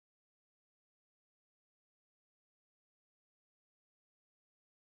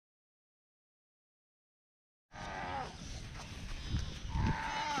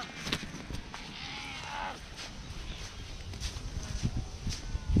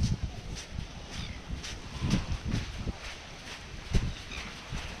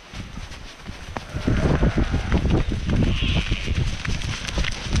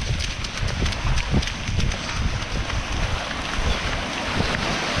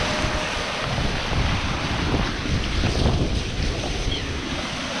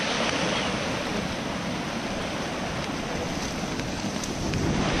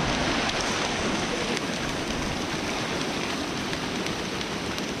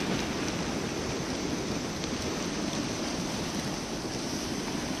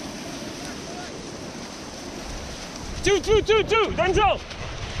Two, Denzil!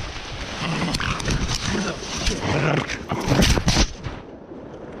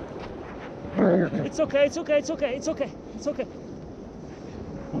 It's okay.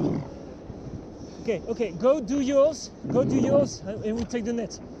 Okay, go do yours, and we'll take the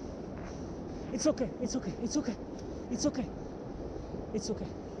net. It's okay.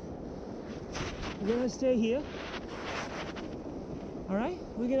 We're gonna stay here. Alright?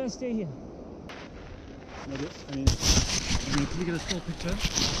 We're gonna stay here. I mean, if we get a still picture,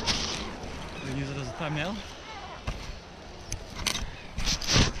 we'll use it as a thumbnail.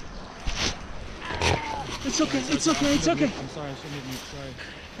 It's okay. I'm sorry, I shouldn't have. Sorry.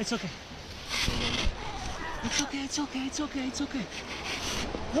 It's okay. It's okay.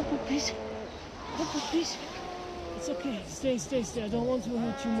 Help me, please. It's okay. Stay. I don't want to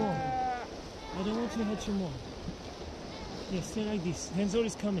hurt you more. Yeah, stay like this. Denzil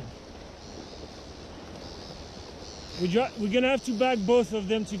is coming. We're gonna have to back both of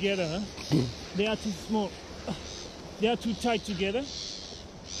them together, huh? They are too small. They are too tight together.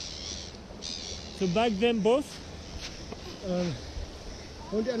 So back them both.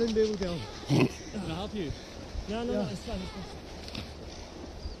 Won't Ellen be able to help? Can I help you? No, it's fine.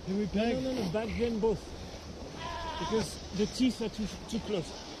 Can we back? No, back them both. Because the teeth are too close.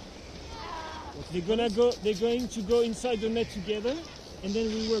 They're going to go inside the net together, and then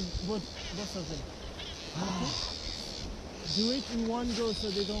we work both of them. Okay? Do it in one go so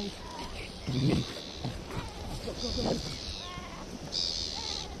they don't. Go.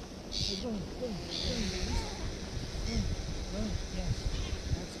 Yeah,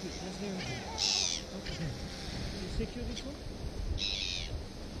 that's good. That's very good. Okay. You secure this one?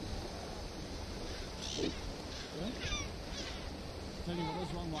 What? Tell you what was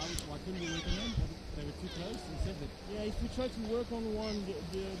wrong, why couldn't we work on them? They were too close, you said that. Yeah, if we try to work on one, the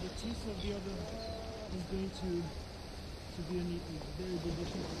teeth of the other is going to be a very big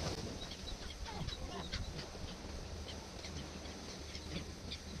issue.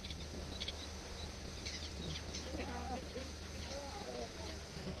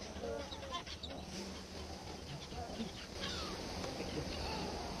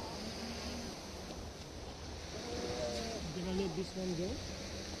 I'm gonna let this one go.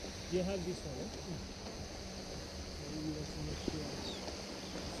 You have this one, right? So you want to make sure.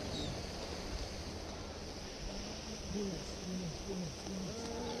 Do nice.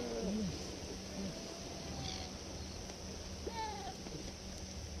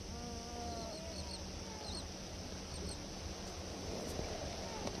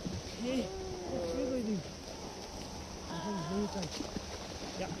 Okay, baby. Very tight.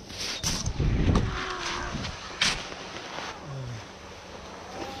 Yeah.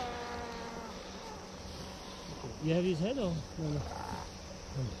 You have his head or? No.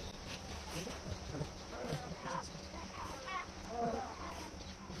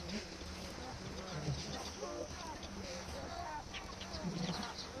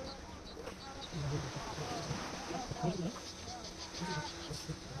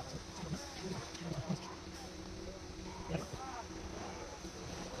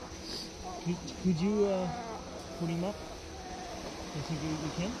 Could you pull him up? You think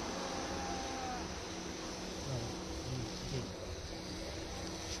you can?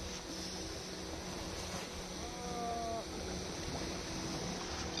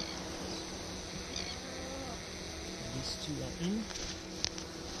 These two are in.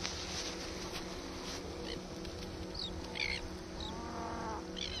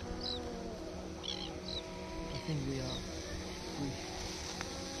 I think we are.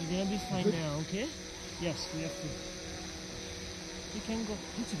 You're gonna be fine now, okay? Yes, we have to. You can go.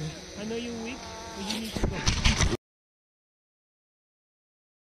 I know you're weak, but you need to go.